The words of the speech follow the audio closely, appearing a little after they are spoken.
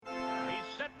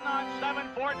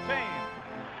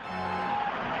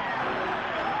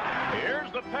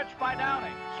Here's the pitch by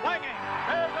Downing. Swinging.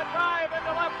 There's a drive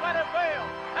into left center field.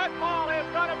 That ball is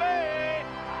going to be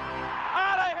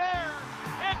out of here.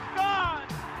 It's gone.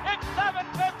 It's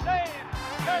 7:15.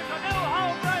 There's a new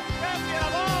home run champion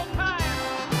of all time,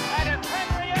 and it's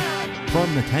Henry Aaron.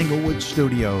 From the Tanglewood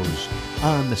Studios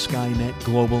on the Skynet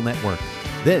Global Network,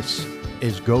 this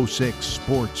is Go Six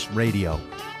Sports Radio.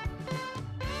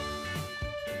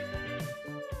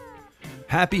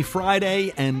 Happy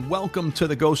Friday and welcome to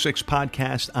the Go Six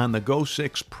podcast on the Go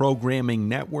Six Programming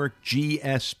Network,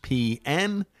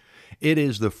 GSPN. It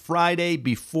is the Friday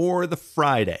before the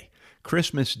Friday,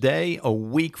 Christmas Day, a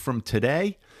week from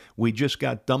today. We just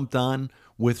got dumped on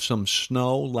with some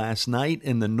snow last night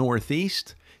in the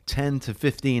Northeast, 10 to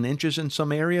 15 inches in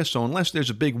some areas. So unless there's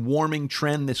a big warming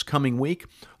trend this coming week,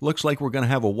 looks like we're going to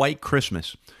have a white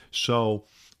Christmas. So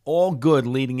all good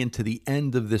leading into the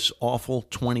end of this awful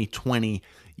 2020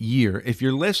 year. If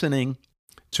you're listening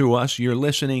to us, you're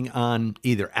listening on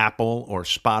either Apple or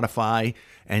Spotify.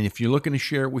 And if you're looking to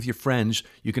share it with your friends,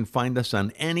 you can find us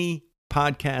on any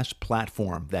podcast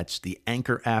platform. That's the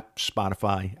Anchor app,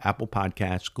 Spotify, Apple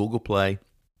Podcasts, Google Play,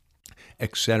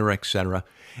 etc., etc.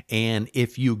 And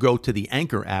if you go to the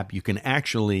Anchor app, you can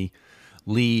actually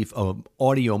leave an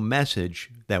audio message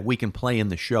that we can play in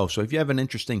the show. So if you have an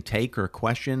interesting take or a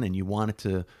question and you want it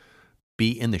to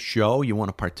be in the show, you want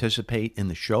to participate in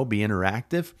the show, be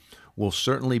interactive, we'll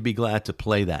certainly be glad to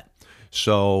play that.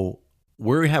 So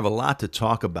we have a lot to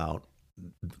talk about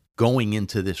going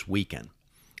into this weekend.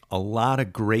 A lot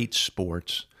of great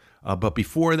sports. But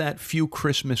before that, few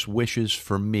Christmas wishes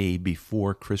for me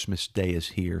before Christmas Day is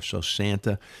here. So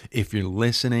Santa, if you're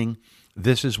listening,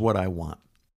 this is what I want.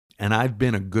 And I've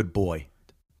been a good boy,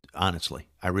 honestly.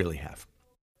 I really have.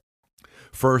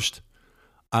 First,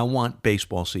 I want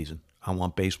baseball season. I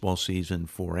want baseball season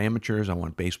for amateurs. I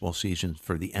want baseball season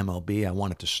for the MLB. I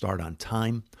want it to start on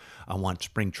time. I want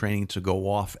spring training to go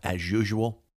off as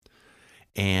usual.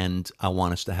 And I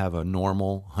want us to have a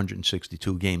normal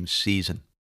 162-game season.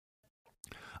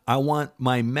 I want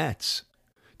my Mets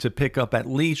to pick up at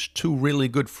least 2 really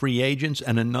good free agents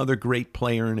and another great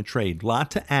player in a trade. Lot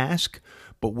to ask,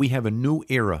 but we have a new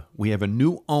era. We have a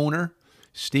new owner,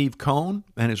 Steve Cohen,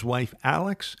 and his wife,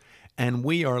 Alex, and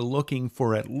we are looking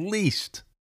for at least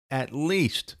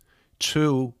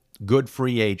 2 good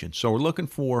free agents. So we're looking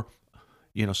for,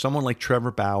 someone like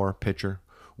Trevor Bauer, pitcher.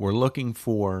 We're looking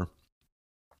for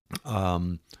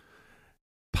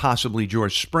possibly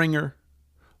George Springer.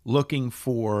 Looking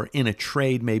for, in a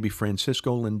trade, maybe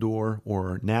Francisco Lindor,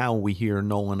 or now we hear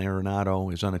Nolan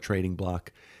Arenado is on a trading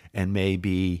block and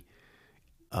maybe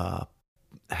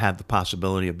have the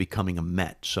possibility of becoming a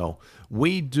Met. So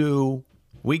we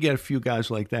get a few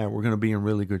guys like that. We're going to be in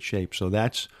really good shape. So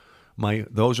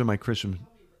those are my Christmas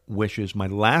wishes. My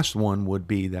last one would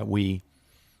be that we,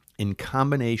 in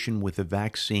combination with the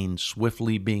vaccine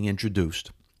swiftly being introduced,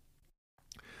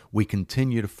 we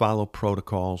continue to follow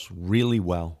protocols really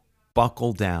well,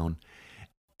 buckle down,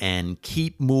 and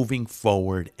keep moving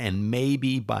forward. And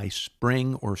maybe by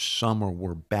spring or summer,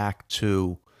 we're back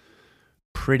to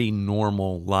pretty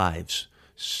normal lives.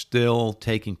 Still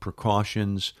taking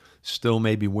precautions, still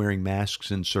maybe wearing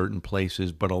masks in certain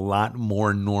places, but a lot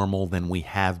more normal than we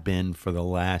have been for the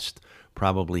last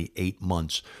probably 8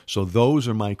 months. So those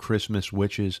are my Christmas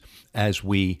wishes as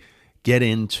we get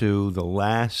into the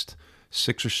last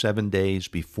 6 or 7 days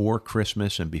before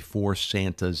Christmas and before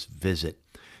Santa's visit.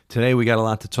 Today we got a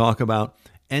lot to talk about.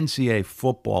 NCAA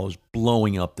football is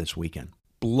blowing up this weekend.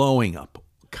 Blowing up.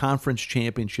 Conference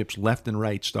championships left and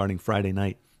right starting Friday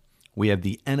night. We have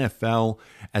the NFL,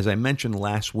 as I mentioned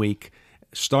last week,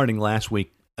 starting last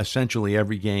week, essentially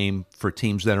every game for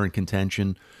teams that are in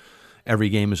contention. Every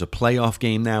game is a playoff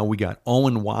game now. We got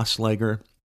Owen Wasslager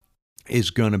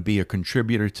is going to be a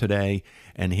contributor today,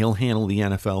 and he'll handle the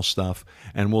NFL stuff.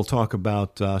 And we'll talk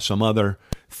about some other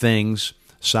things,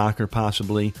 soccer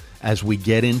possibly, as we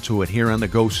get into it here on the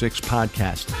Go Six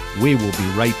podcast. We will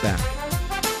be right back.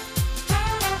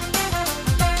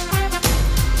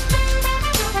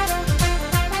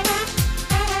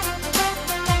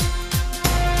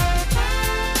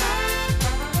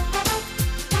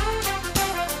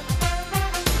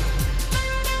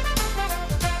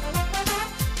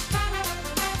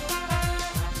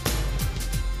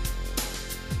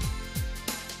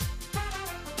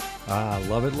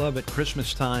 Love it.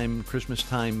 Christmas time. Christmas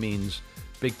time means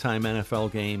big-time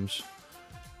NFL games,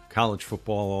 college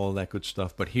football, all that good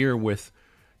stuff. But here with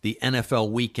the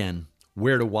NFL weekend,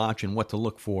 where to watch and what to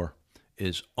look for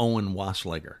is Owen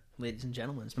Wasslager. Ladies and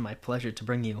gentlemen, it's been my pleasure to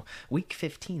bring you Week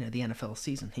 15 of the NFL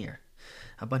season here.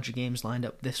 A bunch of games lined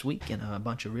up this week and a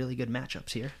bunch of really good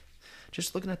matchups here.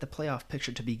 Just looking at the playoff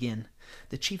picture to begin,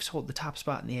 the Chiefs hold the top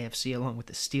spot in the AFC along with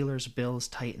the Steelers, Bills,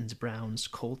 Titans, Browns,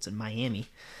 Colts, and Miami.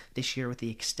 This year with the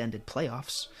extended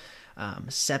playoffs,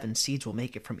 7 seeds will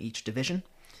make it from each division,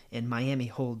 and Miami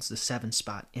holds the 7th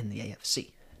spot in the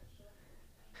AFC.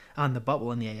 On the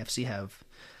bubble in the AFC have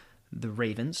the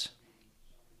Ravens,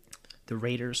 the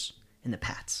Raiders, and the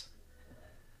Pats.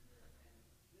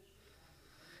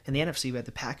 In the NFC, we have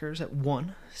the Packers at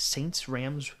 1, Saints,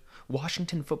 Rams,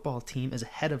 Washington football team is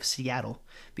ahead of Seattle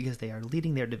because they are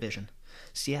leading their division.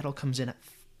 Seattle comes in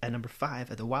at number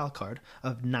 5 at the wild card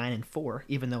of 9-4,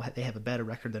 even though they have a better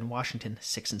record than Washington,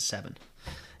 6-7.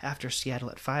 After Seattle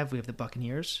at 5, we have the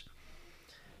Buccaneers,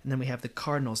 and then we have the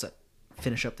Cardinals that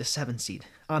finish up the 7th seed.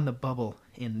 On the bubble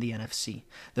in the NFC,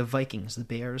 the Vikings, the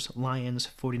Bears, Lions,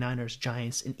 49ers,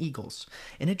 Giants, and Eagles.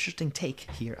 An interesting take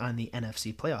here on the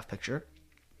NFC playoff picture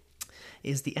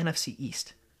is the NFC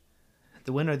East.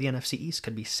 The winner of the NFC East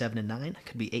could be 7-9,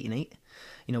 could be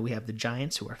 8-8. We have the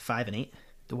Giants who are 5-8,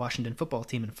 the Washington football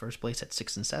team in first place at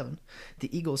 6-7,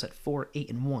 the Eagles at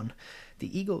 4-8-1.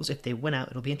 The Eagles, if they win out,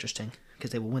 it'll be interesting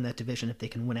because they will win that division if they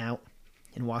can win out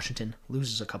and Washington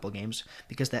loses a couple games,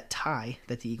 because that tie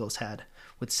that the Eagles had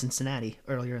with Cincinnati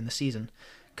earlier in the season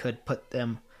could put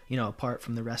them, apart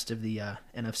from the rest of the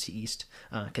NFC East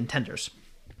contenders.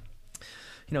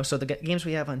 So the games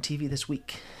we have on TV this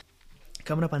week.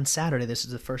 Coming up on Saturday, this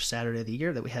is the first Saturday of the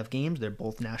year that we have games. They're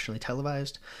both nationally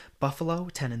televised. Buffalo,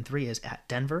 10-3, is at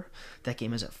Denver. That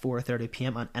game is at 4:30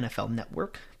 p.m. on NFL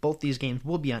Network. Both these games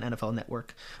will be on NFL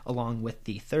Network along with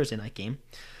the Thursday night game.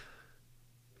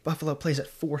 Buffalo plays at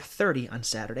 4:30 on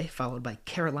Saturday, followed by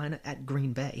Carolina at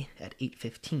Green Bay at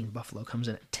 8:15. Buffalo comes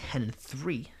in at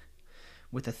 10-3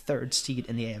 with the 3rd seed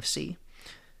in the AFC.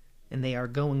 And they are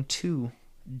going to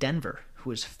Denver,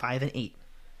 who is 5-8.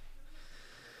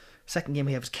 Second game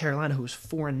we have is Carolina, who is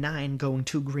 4-9, going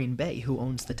to Green Bay, who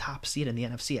owns the top seed in the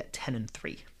NFC at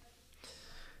 10-3.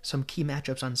 Some key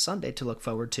matchups on Sunday to look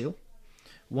forward to.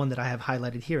 One that I have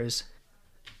highlighted here is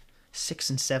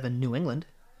 6-7 New England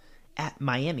at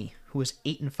Miami, who is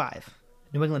 8-5.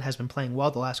 New England has been playing well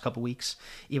the last couple weeks,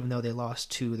 even though they lost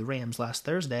to the Rams last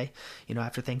Thursday.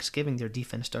 After Thanksgiving, their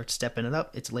defense starts stepping it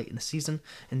up. It's late in the season,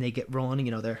 and they get rolling.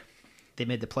 They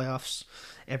made the playoffs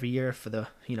every year for the,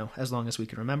 as long as we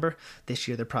can remember. This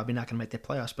year, they're probably not going to make the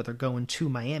playoffs, but they're going to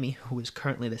Miami, who is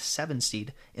currently the 7th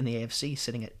seed in the AFC,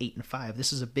 sitting at 8-5.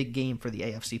 This is a big game for the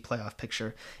AFC playoff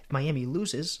picture. If Miami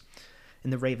loses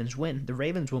and the Ravens win, the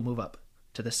Ravens will move up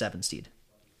to the 7th seed.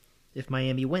 If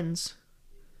Miami wins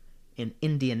and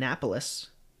Indianapolis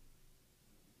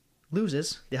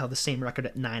loses, they'll have the same record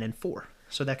at 9-4.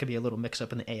 So that could be a little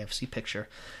mix-up in the AFC picture.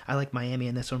 I like Miami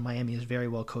in this one. Miami is very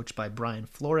well coached by Brian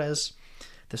Flores.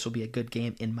 This will be a good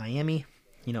game in Miami.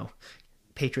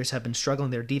 Patriots have been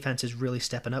struggling. Their defense is really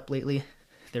stepping up lately.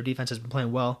 Their defense has been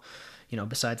playing well,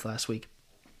 besides last week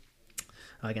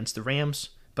against the Rams.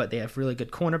 But they have really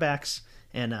good cornerbacks,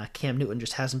 and Cam Newton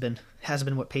just hasn't been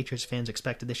what Patriots fans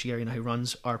expected this year. He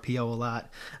runs RPO a lot.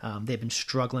 They've been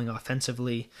struggling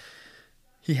offensively.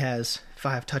 He has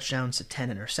 5 touchdowns to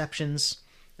 10 interceptions,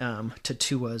 to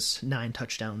Tua's 9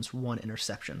 touchdowns, 1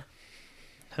 interception.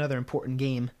 Another important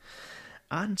game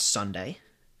on Sunday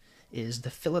is the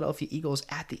Philadelphia Eagles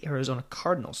at the Arizona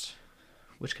Cardinals,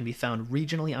 which can be found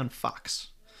regionally on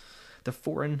Fox. The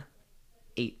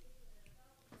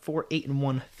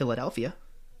 4-8-1 Philadelphia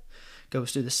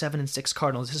goes to the 7-6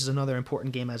 Cardinals. This is another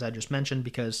important game, as I just mentioned,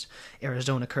 because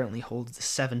Arizona currently holds the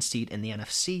 7th seed in the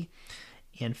NFC.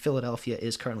 And Philadelphia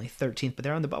is currently 13th, but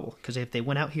they're on the bubble because if they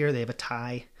win out here, they have a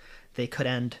tie. They could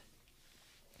end,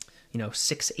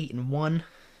 6-8-1,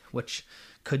 which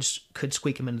could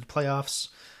squeak them into the playoffs.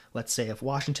 Let's say if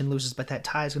Washington loses, but that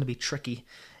tie is going to be tricky.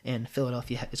 And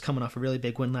Philadelphia is coming off a really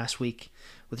big win last week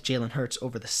with Jalen Hurts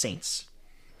over the Saints.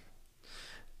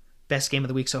 Best game of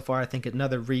the week so far, I think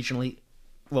another regionally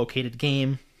located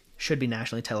game, should be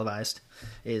nationally televised,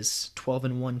 is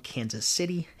 12-1 Kansas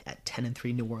City at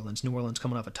 10-3 New Orleans. New Orleans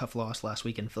coming off a tough loss last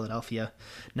week in Philadelphia.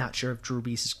 Not sure if Drew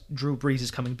Brees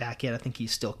is coming back yet. I think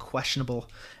he's still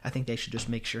questionable. I think they should just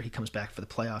make sure he comes back for the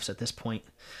playoffs at this point.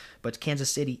 But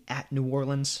Kansas City at New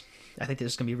Orleans, I think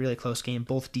this is going to be a really close game.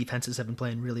 Both defenses have been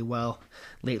playing really well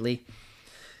lately.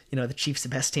 The Chiefs the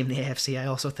best team in the AFC. I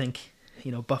also think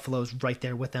Buffalo's right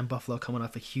there with them. Buffalo coming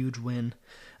off a huge win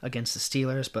against the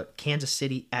Steelers, but Kansas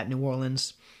City at New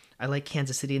Orleans. I like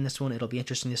Kansas City in this one. It'll be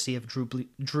interesting to see if Drew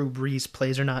Brees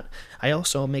plays or not. I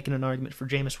also am making an argument for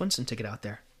Jameis Winston to get out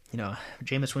there.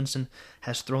 Jameis Winston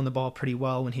has thrown the ball pretty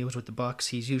well when he was with the Bucs.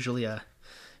 He's usually a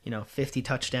 50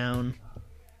 touchdown,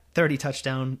 30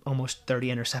 touchdown, almost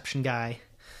 30 interception guy.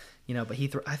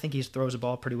 But I think he throws the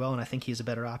ball pretty well, and I think he's a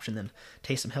better option than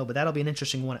Taysom Hill. But that'll be an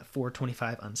interesting one at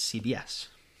 4:25 on CBS.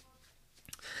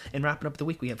 And wrapping up the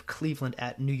week, we have Cleveland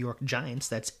at New York Giants.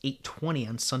 That's 8:20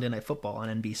 on Sunday Night Football on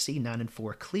NBC.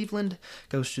 9-4 Cleveland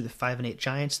goes to the 5-8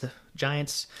 Giants. The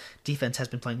Giants defense has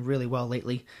been playing really well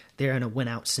lately. They're in a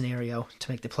win-out scenario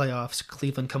to make the playoffs.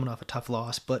 Cleveland coming off a tough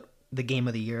loss, but the game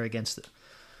of the year against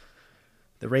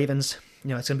the Ravens, it's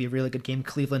going to be a really good game.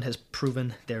 Cleveland has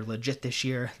proven they're legit this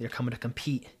year. They're coming to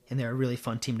compete, and they're a really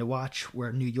fun team to watch.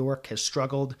 Where New York has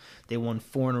struggled, they won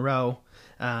 4 in a row.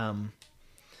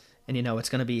 And it's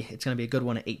going to be a good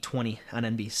one at 8:20 on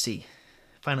NBC.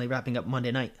 Finally, wrapping up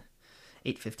Monday night,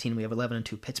 8:15 we have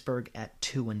 11-2 Pittsburgh at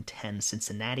 2-10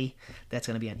 Cincinnati. That's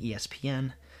going to be on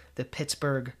ESPN. The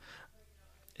Pittsburgh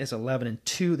is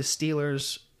 11-2. The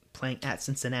Steelers playing at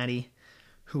Cincinnati,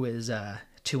 who is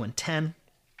 2-10.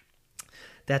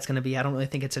 That's going to be. I don't really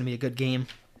think it's going to be a good game.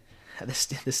 The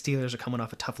Steelers are coming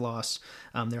off a tough loss.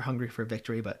 They're hungry for a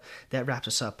victory, but that wraps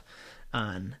us up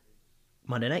on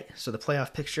Monday night. So the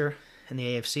playoff picture in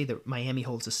the AFC, Miami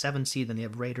holds the 7 seed, then you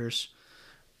have Raiders,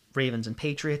 Ravens, and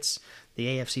Patriots. The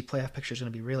AFC playoff picture is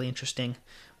going to be really interesting.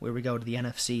 Where we go to the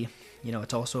NFC,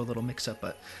 it's also a little mix-up,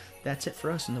 but that's it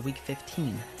for us in the Week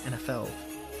 15 NFL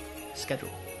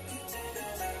schedule.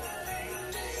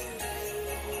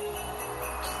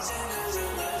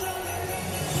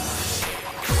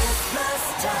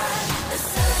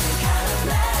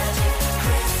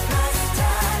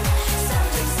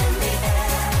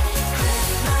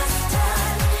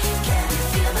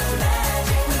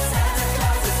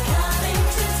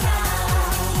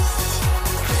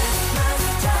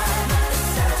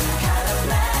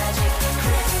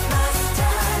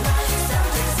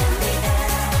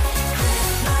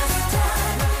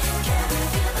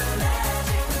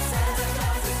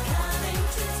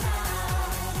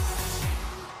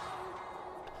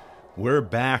 We're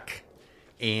back,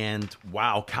 and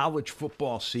wow, college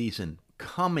football season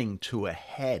coming to a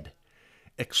head.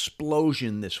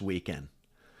 Explosion this weekend.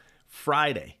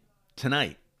 Friday,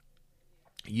 tonight,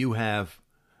 you have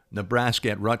Nebraska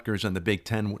at Rutgers on the Big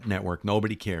Ten Network.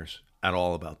 Nobody cares at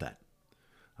all about that.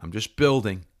 I'm just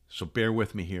building, so bear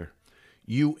with me here.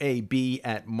 UAB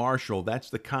at Marshall,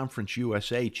 that's the Conference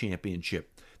USA Championship.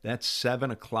 That's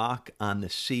 7 o'clock on the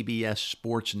CBS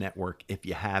Sports Network if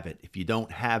you have it. If you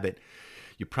don't have it,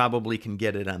 you probably can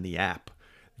get it on the app.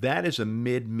 That is a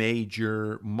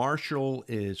mid-major. Marshall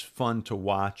is fun to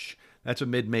watch. That's a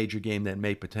mid-major game that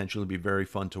may potentially be very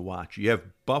fun to watch. You have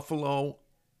Buffalo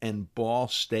and Ball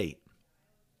State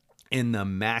in the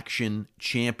Maction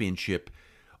Championship,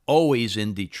 always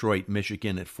in Detroit,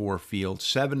 Michigan at Ford Field,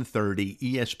 7:30,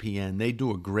 ESPN. They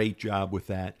do a great job with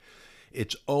that.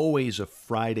 It's always a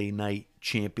Friday night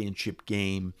championship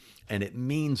game, and it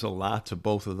means a lot to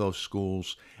both of those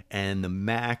schools. And the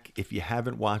MAC, if you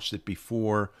haven't watched it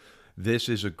before, this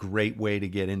is a great way to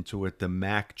get into it. The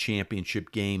MAC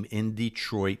championship game in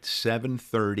Detroit,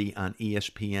 7:30 on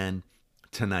ESPN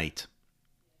tonight.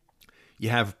 You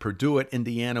have Purdue at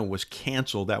Indiana was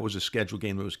canceled. That was a scheduled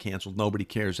game that was canceled. Nobody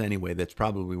cares anyway. That's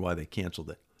probably why they canceled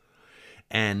it.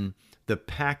 And the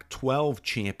Pac-12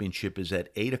 championship is at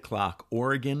 8 o'clock.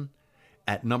 Oregon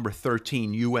at number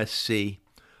 13, USC.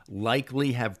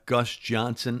 Likely have Gus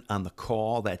Johnson on the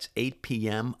call. That's 8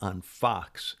 p.m. on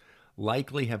Fox.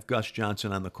 Likely have Gus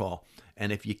Johnson on the call.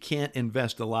 And if you can't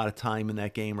invest a lot of time in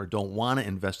that game or don't want to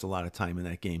invest a lot of time in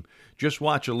that game, just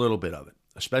watch a little bit of it,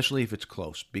 especially if it's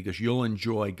close, because you'll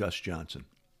enjoy Gus Johnson.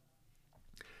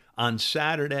 On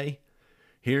Saturday,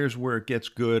 here's where it gets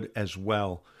good as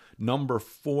well. Number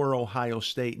 4, Ohio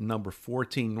State, and number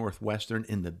 14, Northwestern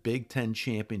in the Big Ten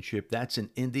Championship. That's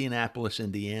in Indianapolis,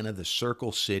 Indiana, the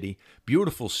Circle City.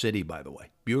 Beautiful city, by the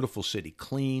way. Beautiful city.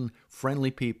 Clean,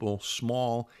 friendly people,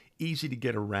 small, easy to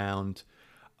get around.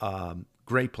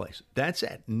 Great place. That's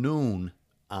at noon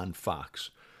on Fox.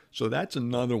 So that's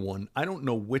another one. I don't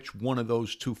know which one of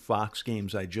those 2 Fox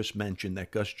games I just mentioned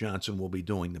that Gus Johnson will be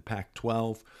doing, the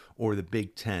Pac-12 or the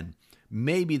Big Ten.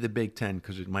 Maybe the Big Ten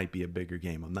because it might be a bigger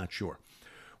game. I'm not sure.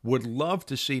 Would love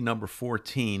to see number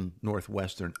 14,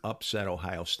 Northwestern, upset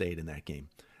Ohio State in that game.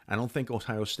 I don't think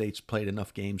Ohio State's played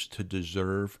enough games to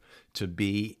deserve to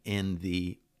be in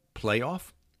the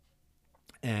playoff,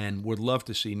 and would love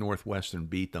to see Northwestern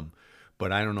beat them,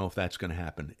 but I don't know if that's going to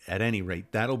happen. At any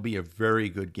rate, that'll be a very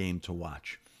good game to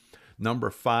watch.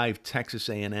 Number 5, Texas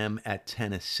A&M at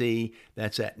Tennessee.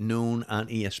 That's at noon on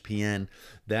ESPN.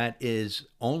 That is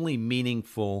only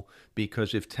meaningful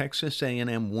because if Texas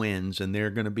A&M wins, and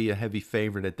they're going to be a heavy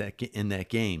favorite in that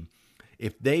game,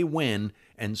 If they win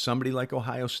and somebody like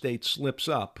Ohio State slips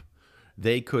up,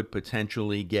 they could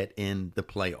potentially get in the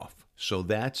playoff. So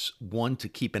that's one to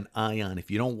keep an eye on.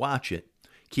 If you don't watch it,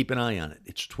 keep an eye on it.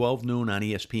 It's 12 noon on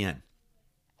ESPN.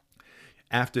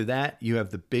 After that, you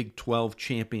have the Big 12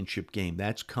 championship game.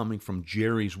 That's coming from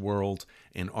Jerry's World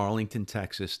in Arlington,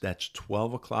 Texas. That's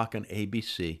 12 o'clock on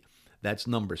ABC. That's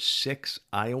number 6,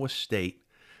 Iowa State,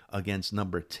 against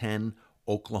number 10,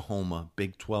 Oklahoma.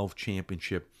 Big 12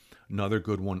 championship. Another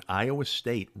good one. Iowa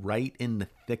State right in the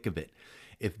thick of it.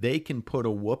 If they can put a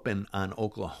whooping on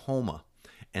Oklahoma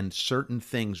and certain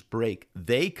things break,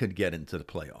 they could get into the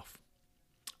playoff.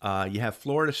 You have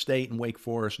Florida State and Wake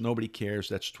Forest. Nobody cares.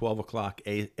 That's 12 o'clock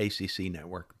ACC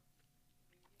network.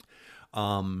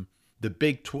 The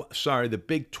Big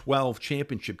 12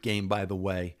 championship game, by the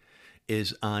way,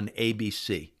 is on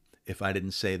ABC, if I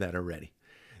didn't say that already.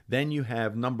 Then you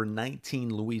have number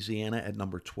 19 Louisiana at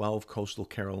number 12 Coastal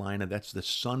Carolina. That's the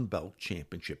Sun Belt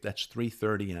Championship. That's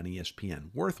 3:30 on ESPN.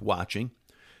 Worth watching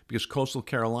because Coastal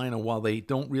Carolina, while they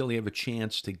don't really have a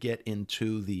chance to get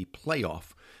into the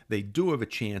playoff, they do have a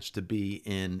chance to be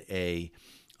in a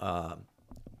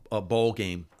bowl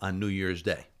game on New Year's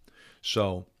Day.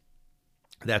 So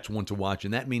that's one to watch,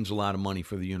 and that means a lot of money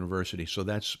for the university. So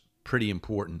that's pretty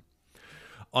important.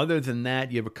 Other than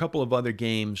that, you have a couple of other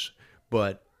games,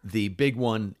 but the big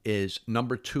one is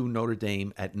number 2 Notre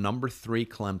Dame at number 3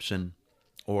 Clemson,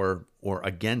 or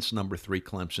against number 3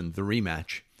 Clemson, the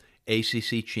rematch.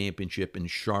 ACC Championship in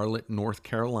Charlotte, North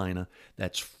Carolina.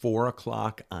 That's 4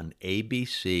 o'clock on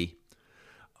ABC.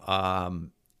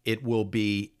 It will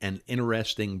be an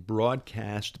interesting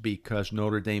broadcast because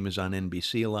Notre Dame is on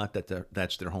NBC a lot.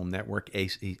 That's their home network.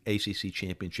 ACC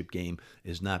Championship game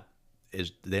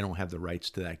they don't have the rights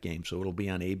to that game, so it'll be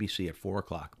on ABC at 4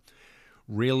 o'clock.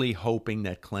 Really hoping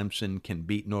that Clemson can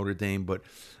beat Notre Dame, but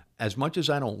as much as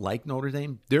I don't like Notre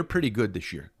Dame, they're pretty good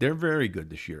this year. They're very good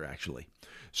this year, actually.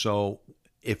 So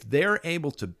if they're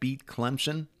able to beat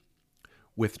Clemson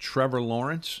with Trevor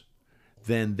Lawrence,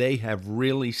 then they have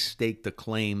really staked a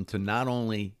claim to not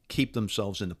only keep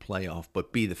themselves in the playoff,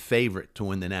 but be the favorite to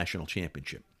win the national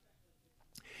championship.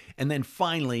 And then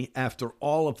finally, after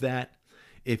all of that,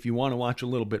 if you want to watch a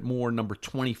little bit more, number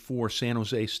 24, San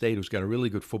Jose State, who's got a really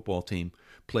good football team,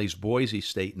 plays Boise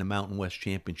State in the Mountain West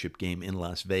Championship game in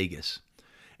Las Vegas.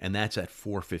 And that's at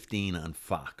 4:15 on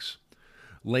Fox.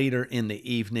 Later in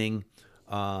the evening,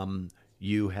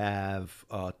 you have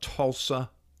Tulsa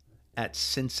at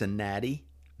Cincinnati.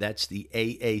 That's the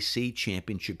AAC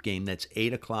Championship game. That's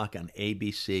 8 o'clock on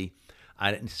ABC.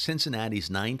 Cincinnati's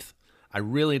 9th. I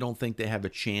really don't think they have a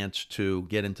chance to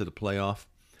get into the playoff,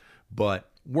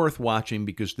 but worth watching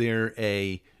because they're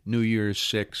a New Year's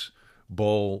 6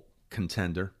 bowl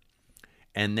contender.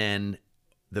 And then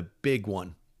the big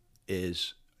one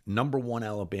is number 1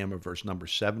 Alabama versus number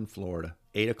 7 Florida,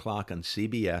 8 o'clock on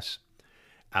CBS.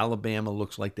 Alabama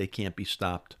looks like they can't be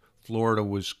stopped. Florida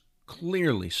was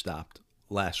clearly stopped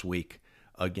last week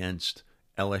against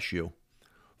LSU.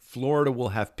 Florida will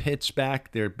have Pitts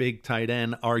back, their big tight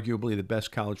end, arguably the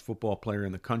best college football player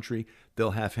in the country.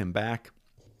 They'll have him back.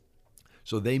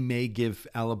 So they may give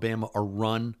Alabama a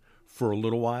run for a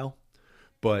little while.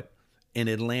 But in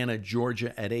Atlanta,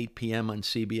 Georgia at 8 p.m. on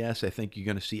CBS, I think you're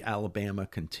going to see Alabama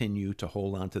continue to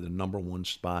hold on to the number 1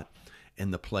 spot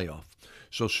in the playoff.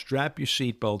 So strap your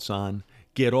seatbelts on,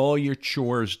 get all your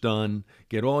chores done,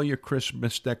 get all your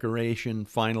Christmas decoration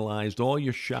finalized, all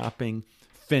your shopping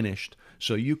finished,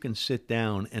 so you can sit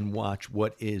down and watch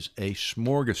what is a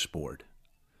smorgasbord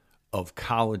of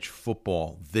college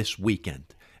football this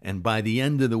weekend. And by the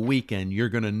end of the weekend, you're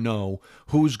going to know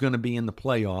who's going to be in the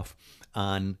playoff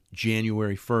on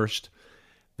January 1st,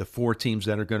 the 4 teams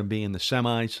that are going to be in the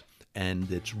semis,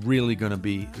 and it's really going to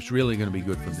be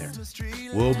good from there.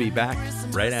 We'll be back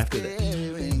right after this.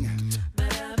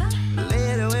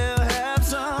 Later we'll have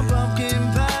some pumpkin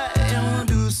pie and we'll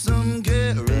do some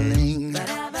caroling.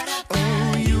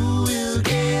 Oh, you will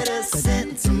get a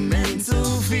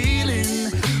sentimental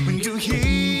feeling when you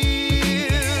hear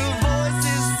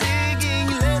voices singing,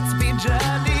 let's be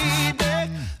jolly. Deck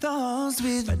the halls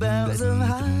with boughs of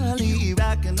holly,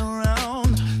 rocking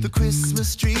around the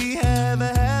Christmas tree. Have a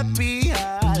happy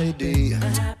holiday.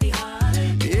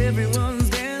 Everyone's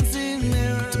dancing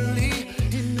merrily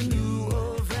in the new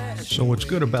old-fashioned. So what's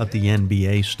good about the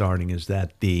NBA starting is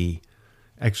that the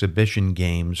exhibition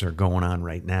games are going on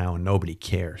right now and nobody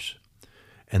cares.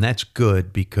 And that's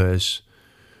good because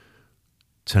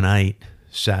tonight,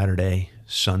 Saturday,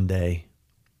 Sunday,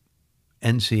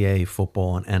 NCAA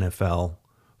football and NFL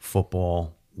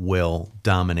football will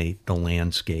dominate the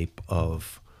landscape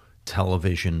of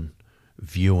television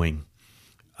viewing.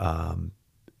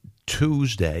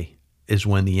 Tuesday is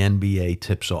when the NBA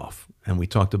tips off. And we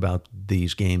talked about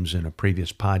these games in a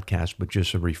previous podcast, but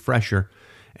just a refresher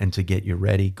and to get you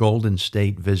ready. Golden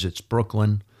State visits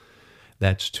Brooklyn.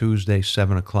 That's Tuesday,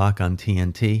 7 o'clock on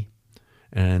TNT.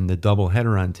 And the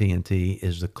doubleheader on TNT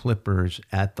is the Clippers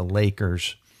at the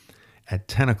Lakers at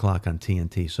 10 o'clock on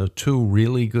TNT. So 2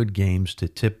 really good games to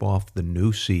tip off the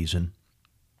new season.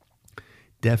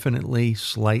 Definitely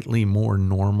slightly more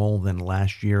normal than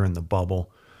last year in the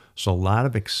bubble. So a lot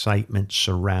of excitement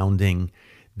surrounding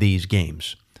these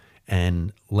games.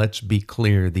 And let's be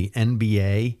clear, the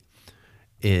NBA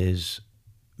is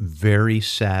very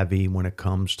savvy when it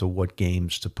comes to what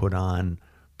games to put on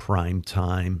prime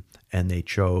time, and they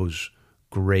chose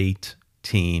great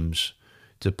teams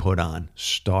to put on.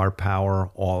 Star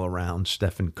power all around.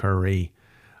 Stephen Curry,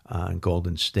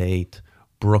 Golden State,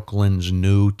 Brooklyn's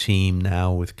new team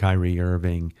now with Kyrie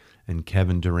Irving and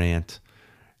Kevin Durant.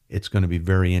 It's going to be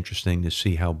very interesting to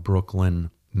see how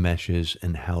Brooklyn meshes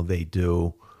and how they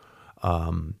do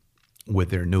with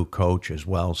their new coach as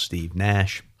well, Steve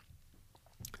Nash.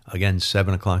 Again,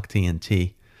 7 o'clock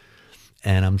TNT.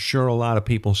 And I'm sure a lot of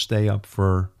people stay up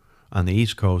on the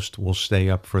East Coast, will stay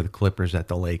up for the Clippers at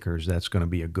the Lakers. That's going to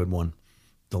be a good one.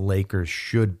 The Lakers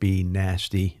should be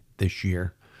nasty this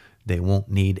year. They won't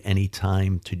need any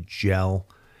time to gel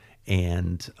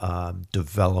and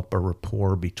develop a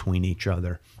rapport between each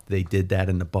other. They did that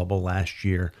in the bubble last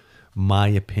year. My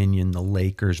opinion, the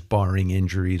Lakers, barring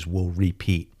injuries, will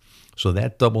repeat. So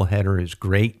that doubleheader is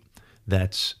great.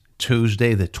 That's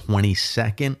Tuesday the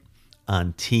 22nd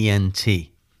on TNT.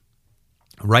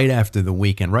 Right after the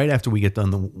weekend, right after we get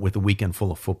done with the weekend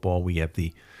full of football, we have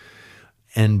the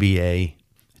NBA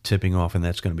tipping off, and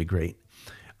that's going to be great.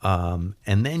 And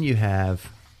then you have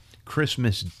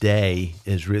Christmas Day.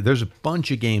 There's a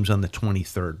bunch of games on the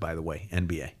 23rd, by the way,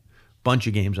 NBA. Bunch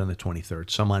of games on the 23rd.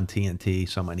 Some on TNT,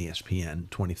 some on ESPN.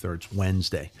 23rd's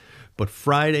Wednesday. But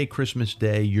Friday, Christmas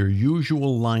Day, your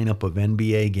usual lineup of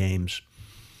NBA games.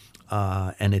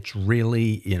 And it's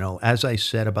really, as I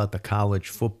said about the college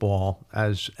football,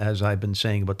 as I've been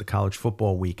saying about the college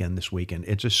football weekend this weekend,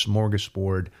 it's a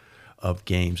smorgasbord of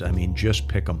games. I mean, just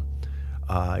pick them.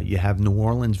 You have New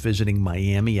Orleans visiting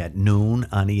Miami at noon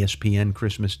on ESPN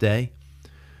Christmas Day.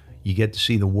 You get to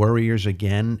see the Warriors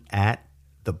again at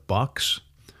the Bucks.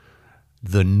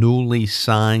 The newly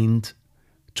signed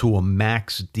to a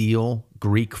max deal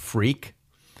Greek Freak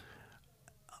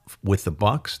with the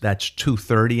Bucks. That's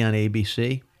 2:30 on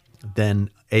ABC.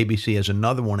 Then ABC has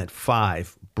another one at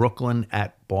 5, Brooklyn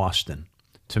at Boston.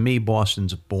 To me,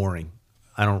 Boston's boring.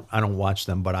 I don't watch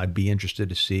them, but I'd be interested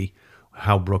to see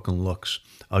how Brooklyn looks.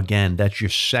 Again, that's your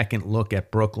second look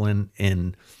at Brooklyn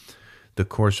in the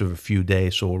course of a few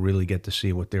days, so we'll really get to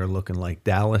see what they're looking like.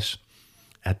 Dallas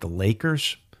at the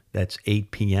Lakers. That's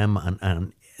 8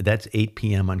 p.m. That's 8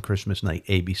 p.m. on Christmas night,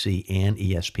 ABC and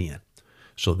ESPN.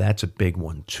 So that's a big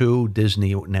one. 2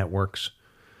 Disney networks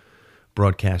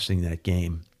broadcasting that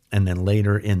game. And then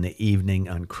later in the evening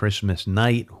on Christmas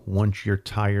night, once you're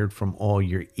tired from all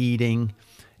your eating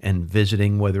and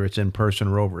visiting, whether it's in person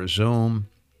or over Zoom,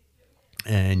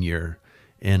 and you're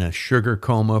in a sugar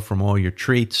coma from all your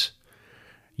treats,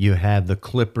 you have the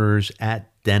Clippers at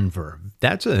Denver.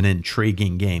 That's an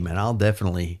intriguing game, and I'll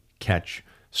definitely catch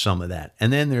some of that.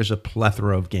 And then there's a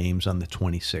plethora of games on the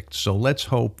 26th. So let's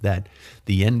hope that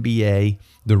the NBA,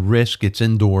 the risk, it's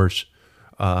indoors,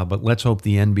 but let's hope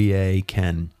the NBA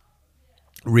can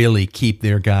really keep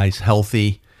their guys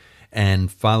healthy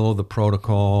and follow the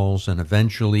protocols. And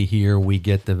eventually here we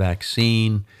get the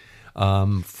vaccine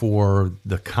for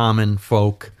the common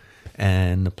folk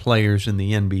and the players in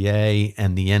the NBA,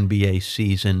 and the NBA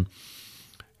season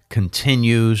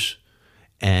continues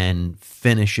and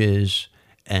finishes.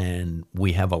 And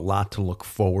we have a lot to look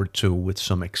forward to with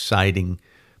some exciting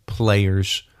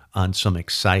players on some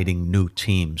exciting new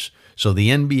teams. So the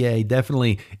NBA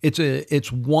definitely,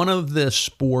 it's one of the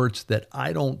sports that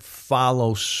I don't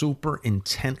follow super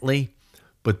intently,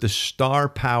 but the star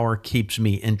power keeps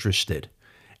me interested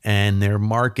and their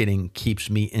marketing keeps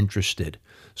me interested.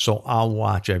 So I'll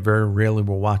watch. I very rarely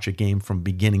will watch a game from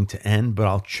beginning to end, but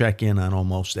I'll check in on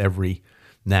almost every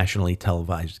nationally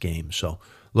televised game. So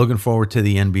looking forward to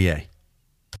the NBA.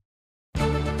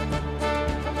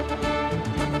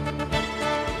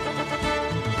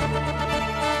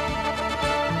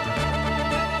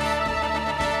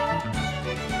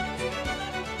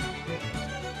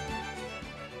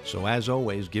 So as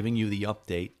always, giving you the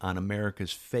update on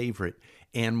America's favorite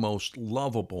and most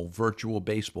lovable virtual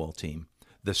baseball team,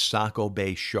 the Saco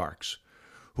Bay Sharks,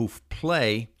 who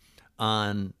play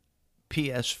on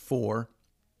PS4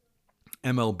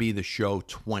 MLB The Show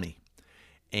 20.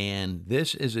 And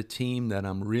this is a team that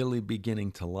I'm really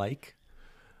beginning to like.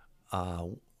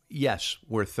 Yes,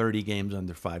 we're 30 games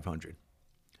under 500.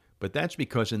 But that's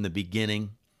because in the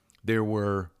beginning, there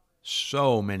were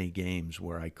so many games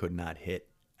where I could not hit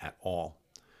at all.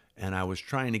 And I was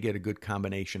trying to get a good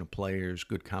combination of players,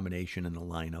 good combination in the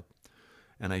lineup.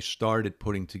 And I started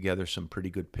putting together some pretty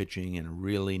good pitching and a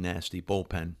really nasty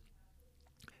bullpen.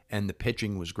 And the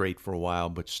pitching was great for a while,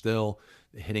 but still,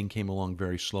 the hitting came along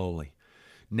very slowly.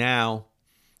 Now,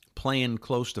 playing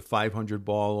close to 500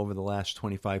 ball over the last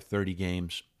 25, 30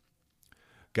 games,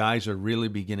 guys are really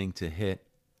beginning to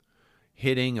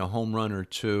hitting a home run or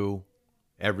two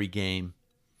every game,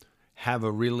 have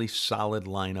a really solid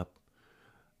lineup.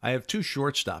 I have two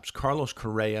shortstops, Carlos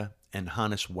Correa and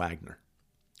Honus Wagner.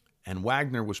 And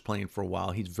Wagner was playing for a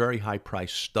while. He's a very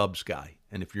high-priced Stubbs guy.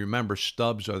 And if you remember,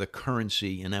 Stubbs are the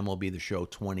currency in MLB The Show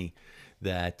 20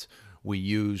 that we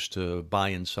use to buy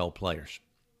and sell players.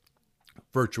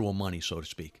 Virtual money, so to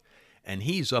speak. And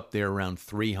he's up there around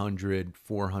 300,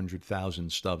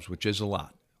 400,000 Stubbs, which is a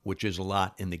lot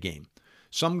in the game.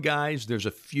 Some guys, there's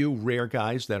a few rare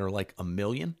guys that are like 1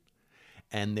 million,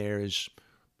 and there's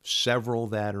several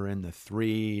that are in the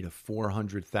 300,000 to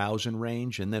 400,000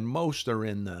 range, and then most are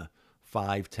in the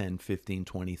 5, 10, 15,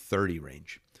 20, 30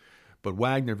 range. But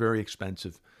Wagner, very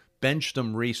expensive. Benched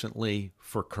him recently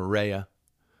for Correa.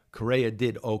 Correa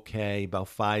did okay, about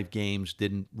 5 games,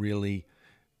 didn't really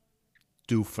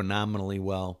do phenomenally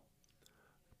well.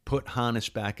 Put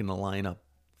Honus back in the lineup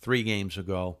 3 games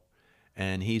ago,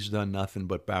 and he's done nothing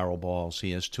but barrel balls.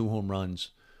 He has 2 home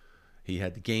runs. He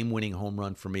had the game-winning home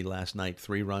run for me last night,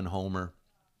 3-run homer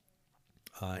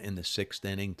in the 6th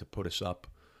inning to put us up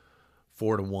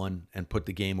 4-1 and put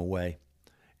the game away.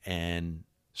 And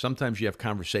sometimes you have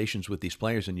conversations with these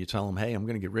players and you tell them, hey, I'm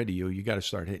going to get rid of you. You got to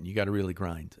start hitting. You got to really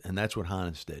grind. And that's what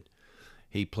Honus did.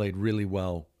 He played really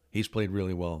well. He's played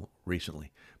really well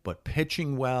recently. But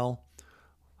pitching well,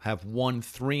 have won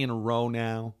 3 in a row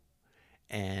now.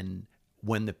 And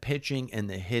when the pitching and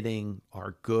the hitting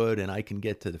are good and I can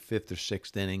get to the 5th or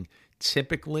 6th inning,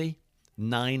 typically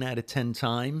 9 out of 10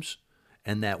 times,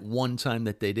 and that one time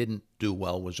that they didn't do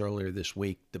well was earlier this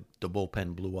week, the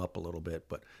bullpen blew up a little bit,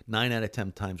 but 9 out of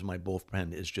 10 times my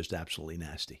bullpen is just absolutely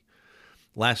nasty.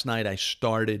 Last night I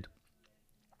started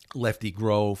Lefty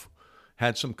Grove,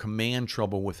 had some command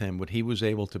trouble with him, but he was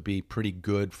able to be pretty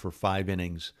good for 5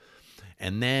 innings.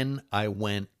 And then I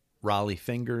went Raleigh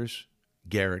Fingers,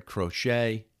 Garrett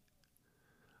Crochet,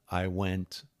 I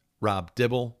went Rob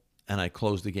Dibble, and I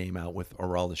closed the game out with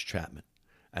Aroldis Chapman.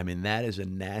 I mean, that is a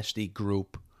nasty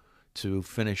group to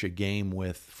finish a game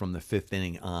with from the 5th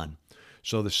inning on.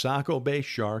 So the Saco Bay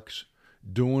Sharks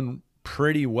doing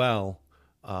pretty well.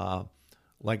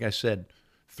 Like I said,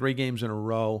 3 games in a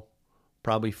row,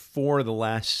 probably 4 of the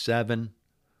last 7.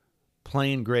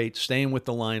 Playing great, staying with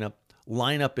the lineup.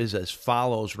 Lineup is as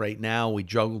follows right now. We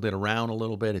juggled it around a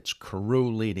little bit. It's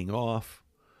Carew leading off.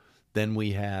 Then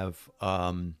we have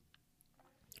Honus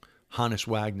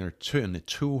Wagner in the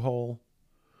 2 hole.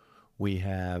 We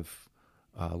have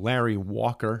Larry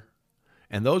Walker.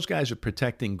 And those guys are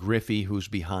protecting Griffey, who's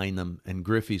behind them. And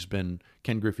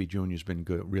Ken Griffey Jr. has been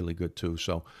good, really good too.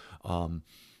 So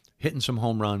hitting some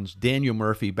home runs. Daniel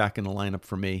Murphy back in the lineup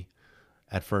for me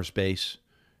at first base.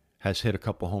 Has hit a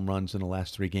couple home runs in the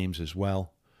last 3 games as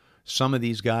well. Some of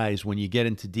these guys, when you get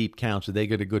into deep counts, if they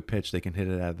get a good pitch, they can hit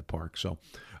it out of the park. So,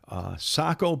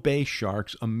 Saco Bay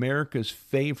Sharks, America's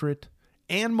favorite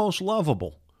and most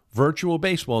lovable virtual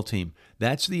baseball team.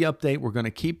 That's the update. We're going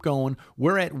to keep going.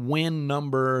 We're at win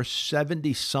number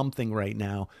 70-something right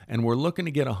now, and we're looking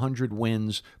to get 100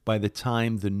 wins by the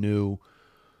time the new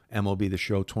MLB The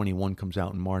Show 21 comes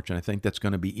out in March, and I think that's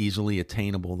going to be easily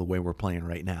attainable the way we're playing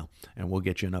right now, and we'll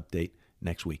get you an update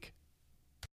next week.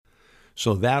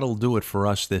 So that'll do it for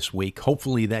us this week.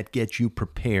 Hopefully that gets you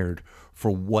prepared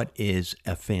for what is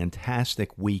a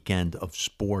fantastic weekend of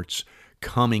sports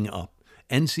coming up.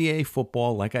 NCAA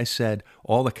football, like I said,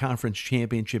 all the conference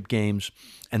championship games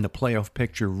and the playoff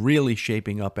picture really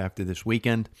shaping up after this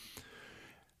weekend.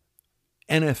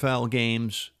 NFL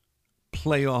games,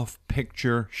 playoff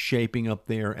picture shaping up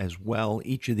there as well.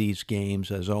 Each of these games,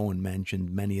 as Owen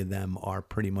mentioned, many of them are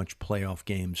pretty much playoff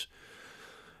games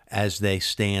as they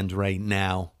stand right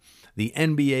now. The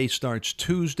NBA starts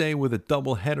Tuesday with a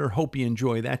doubleheader. Hope you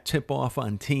enjoy that tip-off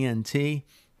on TNT.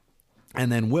 And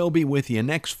then we'll be with you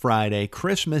next Friday,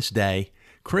 Christmas Day,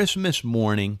 Christmas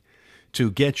morning,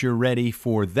 to get you ready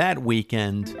for that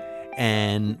weekend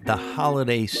and the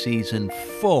holiday season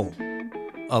full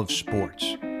of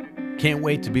sports. Can't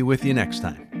wait to be with you next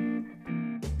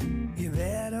time. You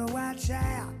better watch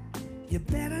out. You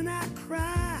better not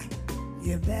cry. You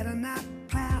You better not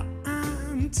pout,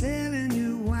 I'm telling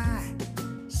you why.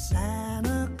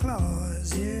 Santa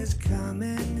Claus is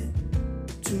coming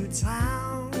to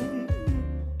town.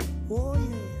 Oh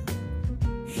yeah.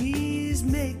 He's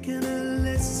making a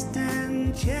list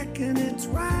and checking it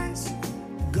twice.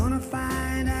 Gonna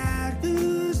find out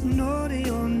who's naughty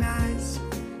or nice.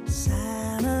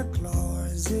 Santa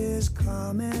Claus is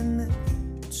coming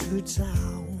to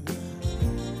town.